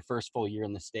would be my first full year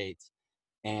in the States.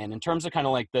 And in terms of kind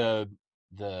of like the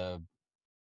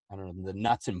I don't know, the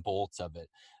nuts and bolts of it,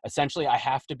 essentially I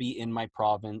have to be in my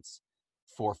province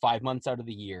for 5 months out of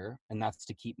the year, and that's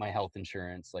to keep my health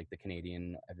insurance. Like the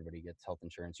Canadian, everybody gets health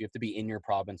insurance. You have to be in your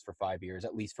province for 5 years,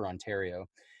 at least for Ontario.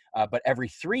 But every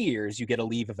 3 years you get a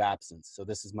leave of absence. So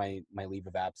this is my leave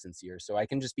of absence year. So I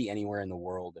can just be anywhere in the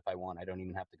world if I want. I don't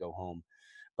even have to go home.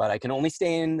 But I can only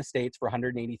stay in the States for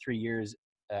 183 years.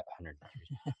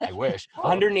 183, I wish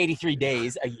 183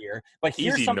 days a year. But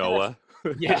here's easy, Noah.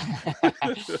 Yeah.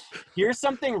 Here's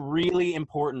something really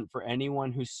important for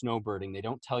anyone who's snowbirding. They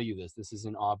don't tell you this. This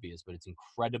isn't obvious, but it's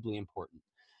incredibly important.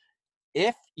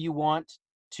 If you want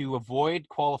to avoid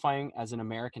qualifying as an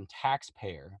American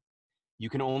taxpayer, you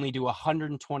can only do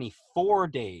 124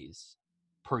 days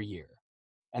per year.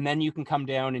 And then you can come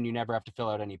down and you never have to fill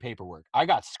out any paperwork. I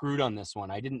got screwed on this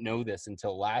one. I didn't know this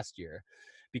until last year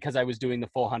because I was doing the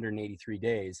full 183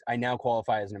 days. I now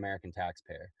qualify as an American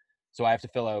taxpayer. So I have to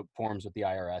fill out forms with the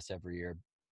IRS every year.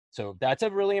 So that's a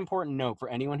really important note for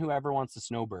anyone who ever wants to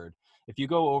snowbird. If you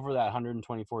go over that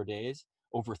 124 days,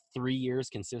 over 3 years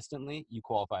consistently, you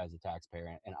qualify as a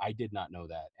taxpayer. And I did not know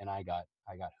that. And I got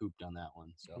hooped on that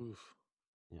one. So, Oof.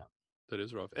 Yeah. That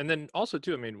is rough. And then also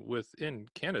too, I mean, within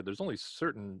Canada, there's only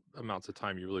certain amounts of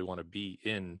time you really want to be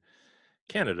in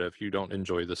Canada if you don't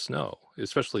enjoy the snow,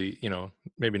 especially,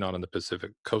 maybe not on the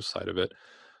Pacific coast side of it,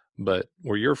 but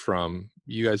where you're from,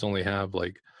 you guys only have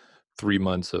like 3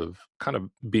 months of kind of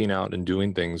being out and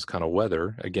doing things, kind of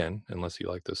weather again, unless you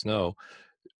like the snow.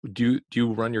 Do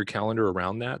you run your calendar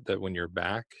around that when you're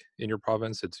back in your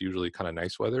province, it's usually kind of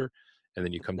nice weather, and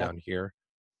then you come down here?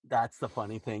 That's the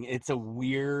funny thing. It's a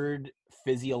weird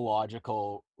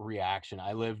physiological reaction.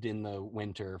 I lived in the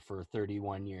winter for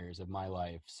 31 years of my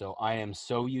life. So I am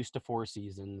so used to 4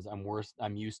 seasons.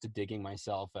 I'm used to digging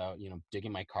myself out,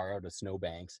 digging my car out of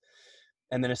snowbanks.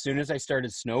 And then as soon as I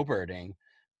started snowbirding,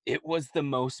 it was the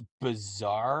most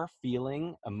bizarre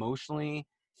feeling emotionally,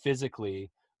 physically,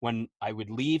 when I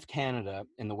would leave Canada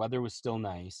and the weather was still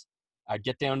nice. I'd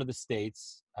get down to the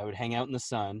States, I would hang out in the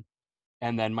sun,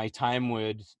 and then my time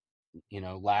would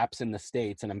lapse in the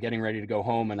States, and I'm getting ready to go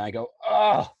home, and I go,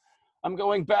 oh, I'm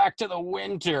going back to the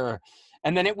winter.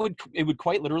 And then it would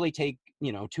quite literally take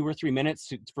 2 or 3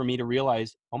 minutes for me to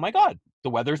realize, oh my God, the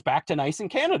weather's back to nice in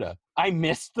Canada. I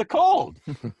missed the cold.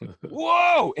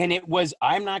 Whoa. And it was,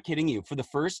 I'm not kidding you, for the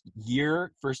first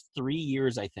 3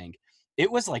 years, I think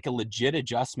it was like a legit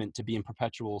adjustment to be in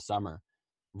perpetual summer.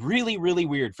 Really, really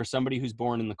weird for somebody who's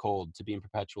born in the cold to be in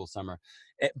perpetual summer.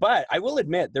 But I will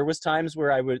admit, there was times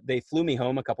where they flew me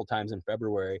home a couple times in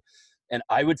February, and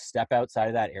I would step outside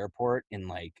of that airport in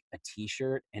like a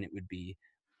t-shirt, and it would be,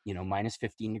 minus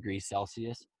 15 degrees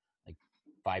Celsius, like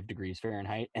 5 degrees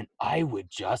Fahrenheit, and I would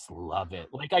just love it.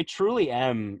 Like, I truly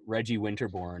am Reggie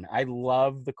Winterborn. I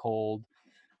love the cold.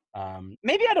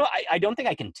 Maybe I don't think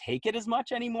I can take it as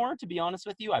much anymore, to be honest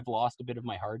with you. I've lost a bit of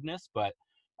my hardness, but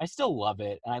I still love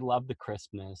it, and I love the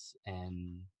crispness,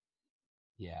 and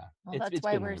yeah, Well, that's it's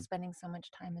why been we're warm. spending so much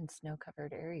time in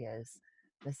snow-covered areas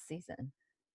this season.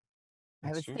 I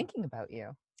That's was true. thinking about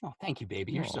you. Oh, thank you,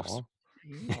 baby. You're so Aw.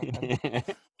 You're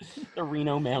welcome. the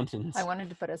Reno Mountains. I wanted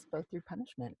to put us both through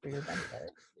punishment for your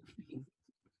benefit.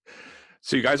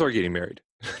 So you guys are getting married?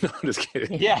 No, I'm just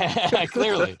kidding. Yeah,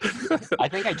 clearly. I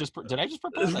think did I just propose? I think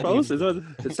I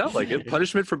just It sounds like it.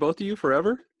 Punishment for both of you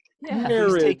forever? Yeah.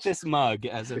 Please take Marriage. this mug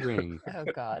as a ring. Oh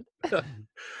God.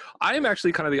 I am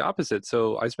actually kind of the opposite.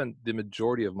 So I spent the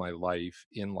majority of my life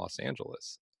in Los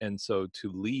Angeles. And so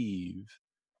to leave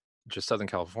just Southern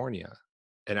California,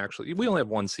 and actually, we only have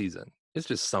one season. It's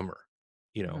just summer,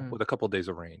 Mhm. with a couple of days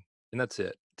of rain. And that's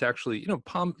it. To actually,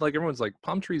 like everyone's like,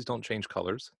 palm trees don't change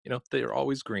colors. They are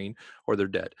always green or they're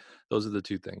dead. Those are the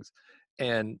two things.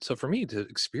 And so for me to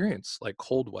experience like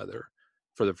cold weather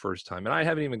for the first time, and I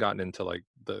haven't even gotten into like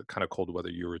the kind of cold weather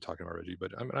you were talking about, Reggie,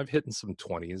 but I mean, I've hit in some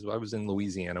 20s. I was in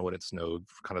Louisiana when it snowed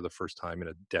for kind of the first time in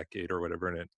a decade or whatever,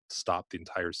 and it stopped the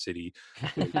entire city.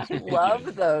 I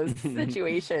love those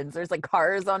situations. There's like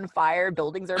cars on fire,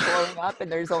 buildings are blowing up,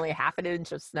 and there's only half an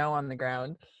inch of snow on the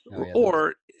ground. Oh, yeah,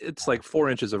 Or it's like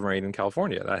 4 inches of rain in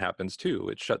California. That happens too.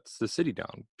 It shuts the city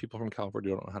down. People from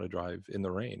California don't know how to drive in the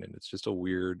rain, and it's just a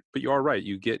weird. But you are right.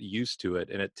 You get used to it,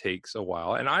 and it takes a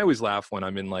while. And I always laugh when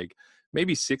I'm in like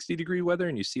maybe 60-degree weather,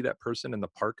 and you see that person in the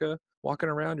parka walking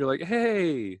around. You're like,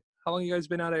 "Hey, how long you guys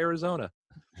been out of Arizona?"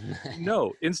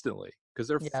 No, instantly, because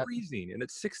they're Yep. freezing, and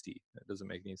it's 60. That doesn't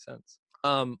make any sense.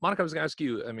 Monica, I was gonna ask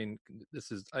you, I mean,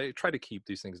 I try to keep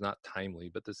these things not timely,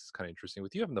 but this is kind of interesting.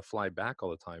 With you having to fly back all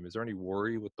the time, is there any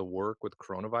worry with the work with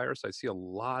coronavirus? I see a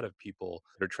lot of people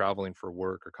that are traveling for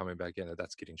work or coming back in, and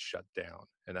that's getting shut down.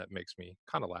 And that makes me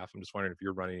kind of laugh. I'm just wondering if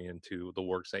you're running into the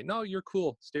work saying, no, you're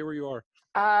cool, stay where you are.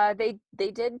 They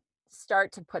did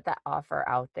start to put that offer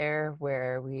out there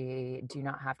where we do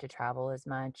not have to travel as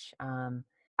much.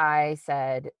 I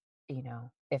said,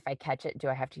 if I catch it, do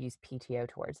I have to use PTO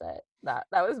towards it? That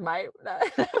was that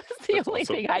was the That's only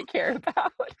awesome. thing I care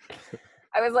about.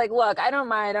 I was like, look, I don't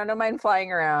mind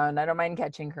flying around. I don't mind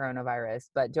catching coronavirus,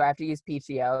 but do I have to use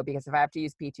PTO? Because if I have to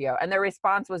use PTO, and their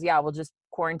response was, yeah, we'll just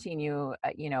quarantine you,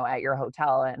 at your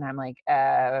hotel. And I'm like,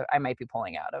 I might be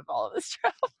pulling out of all of this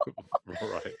travel.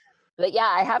 Right. But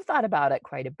yeah, I have thought about it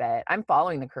quite a bit. I'm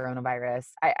following the coronavirus.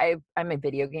 I'm a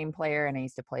video game player, and I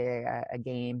used to play a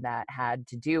game that had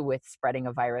to do with spreading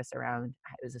a virus around.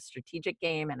 It was a strategic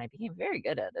game, and I became very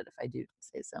good at it, if I do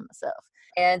say so myself.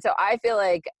 And so I feel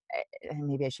like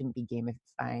maybe I shouldn't be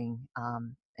gamifying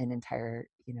an entire,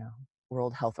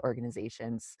 World Health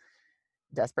Organization's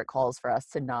desperate calls for us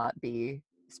to not be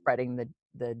spreading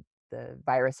the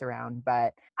virus around.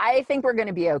 But I think we're going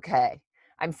to be okay.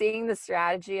 I'm seeing the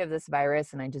strategy of this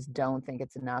virus, and I just don't think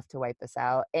it's enough to wipe us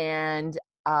out. And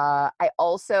I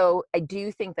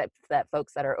do think that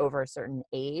folks that are over a certain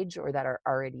age or that are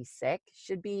already sick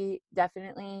should be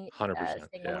definitely 100%.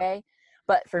 staying Yeah. away.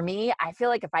 But for me, I feel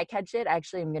like if I catch it,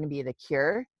 actually, I'm going to be the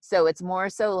cure. So it's more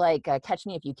so like a catch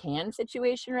me if you can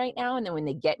situation right now. And then when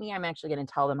they get me, I'm actually going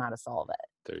to tell them how to solve it.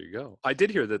 There you go. I did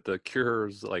hear that the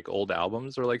Cure's like old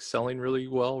albums are like selling really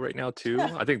well right now too.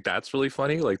 I think that's really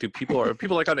funny. Like, are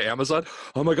people like on Amazon?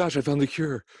 Oh my gosh, I found the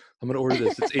Cure. I'm gonna order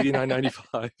this. It's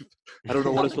 $89.95. I don't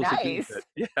know what I'm supposed to do with Nice. it.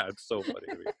 Yeah, it's so funny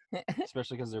to me.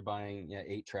 Especially because they're buying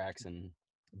 8 tracks and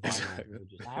vinyl. Exactly.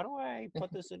 Just, how do I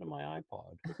put this into my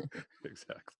iPod?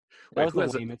 Exactly. That Wait, was who the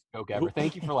has it? lamest joke ever.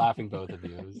 Thank you for laughing, both of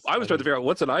you. I was trying to figure out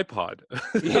what's an iPod.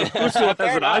 Yeah, Who still has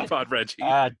fair an enough. iPod, Reggie?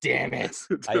 Damn it!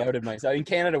 I outed myself. In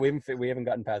Canada, we haven't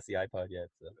gotten past the iPod yet.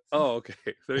 So. Oh, okay.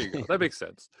 There you go. That makes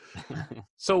sense.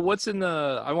 So what's in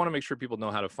the, I want to make sure people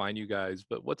know how to find you guys,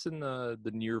 but what's in the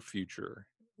near future?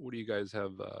 What do you guys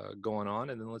have going on?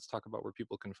 And then let's talk about where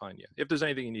people can find you. If there's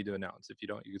anything you need to announce. If you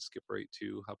don't, you can skip right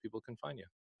to how people can find you.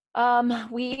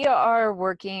 We are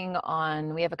working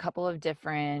on, we have a couple of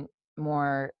different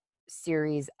more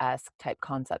series-esque type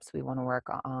concepts we want to work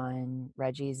on.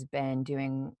 Reggie's been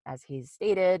doing, as he's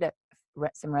stated,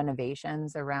 some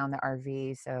renovations around the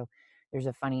RV. So there's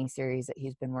a funny series that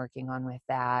he's been working on with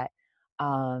that.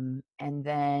 And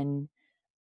then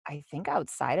I think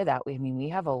outside of that, we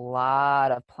have a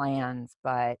lot of plans,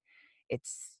 but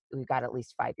we've got at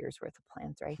least 5 years worth of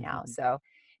plans right now. So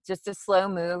just a slow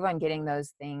move on getting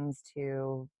those things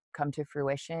to come to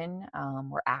fruition.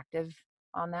 We're active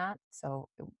on that, so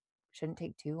it shouldn't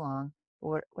take too long.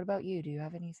 What about you? Do you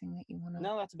have anything that you want to?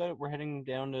 No, that's about it. We're heading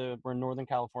down to, we're in Northern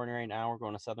California right now. We're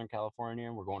going to Southern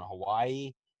California. We're going to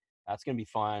Hawaii. That's going to be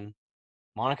fun.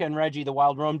 Monica and Reggie, the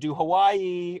Wild Rome, do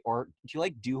Hawaii. Or do you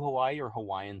like do Hawaii or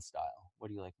Hawaiian style? What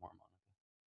do you like more, Monica?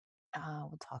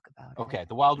 We'll talk about Okay, it.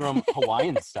 the Wild Rome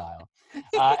Hawaiian style.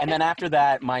 And then after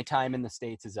that, my time in the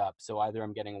States is up. So either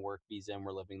I'm getting a work visa and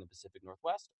we're living in the Pacific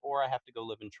Northwest, or I have to go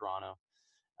live in Toronto,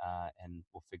 and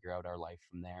we'll figure out our life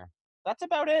from there. That's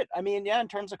about it. I mean, yeah, in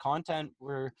terms of content,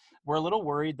 we're a little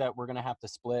worried that we're going to have to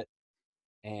split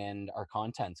and our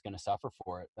content's going to suffer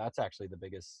for it. That's actually the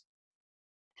biggest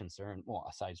concern. Well,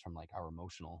 aside from like our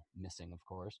emotional missing, of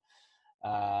course.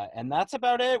 And that's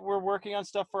about it. We're working on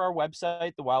stuff for our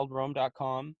website,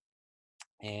 thewildrome.com,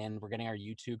 and we're getting our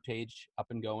YouTube page up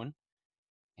and going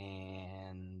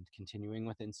and continuing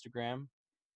with Instagram.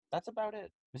 That's about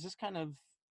it. This is kind of,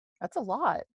 That's a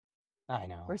lot. I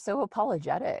know. We're so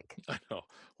apologetic. I know.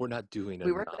 We're not doing it.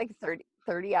 We work like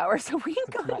 30 hours a week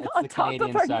It's on the top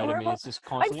Canadian of our side of me. normal. It's just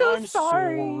constantly, I'm so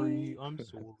sorry. I'm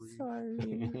sorry. Sorry.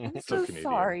 I'm So so Canadian.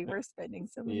 sorry we're spending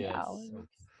so many Yeah, hours.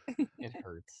 it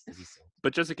hurts to be so.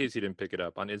 But just in case you didn't pick it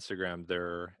up, on Instagram,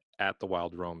 they're at the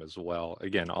Wild Rome as well.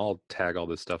 Again, I'll tag all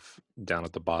this stuff down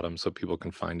at the bottom so people can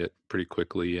find it pretty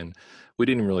quickly. And we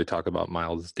didn't really talk about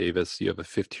Miles Davis. You have a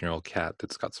 15-year-old cat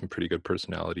that's got some pretty good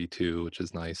personality too, which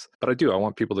is nice. But I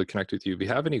want people to connect with you. If you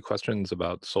have any questions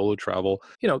about solo travel,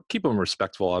 keep them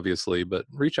respectful, obviously, but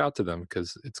reach out to them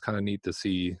because it's kind of neat to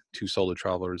see two solo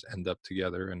travelers end up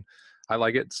together. And I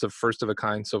like it. It's the first of a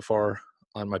kind so far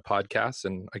on my podcast,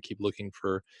 and I keep looking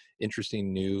for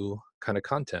interesting new kind of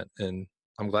content, and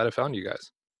I'm glad I found you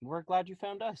guys. We're glad you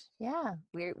found us. Yeah,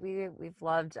 we've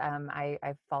loved. I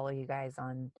follow you guys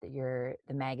on the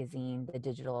magazine, the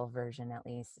digital version at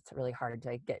least. It's really hard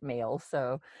to get mail,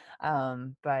 so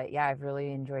but yeah, I've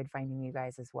really enjoyed finding you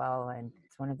guys as well, and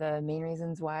it's one of the main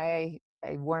reasons why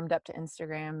I warmed up to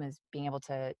Instagram is being able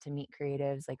to meet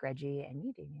creatives like Reggie and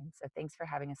you, Damien. So thanks for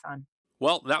having us on.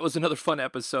 Well, that was another fun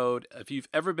episode. If you've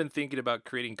ever been thinking about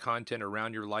creating content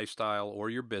around your lifestyle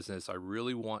or your business, I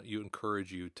really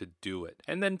encourage you to do it.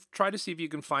 And then try to see if you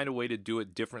can find a way to do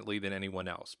it differently than anyone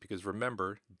else. Because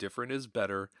remember, different is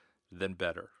better than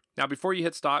better. Now, before you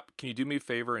hit stop, can you do me a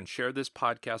favor and share this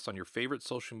podcast on your favorite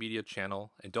social media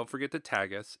channel? And don't forget to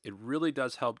tag us. It really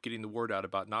does help getting the word out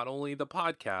about not only the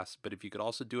podcast, but if you could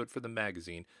also do it for the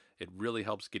magazine, it really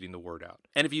helps getting the word out.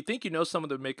 And if you think you know someone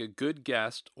that would make a good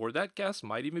guest, or that guest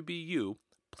might even be you,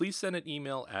 please send an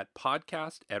email at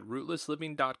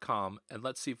podcast@rootlessliving.com and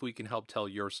let's see if we can help tell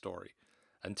your story.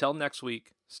 Until next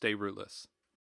week, stay rootless.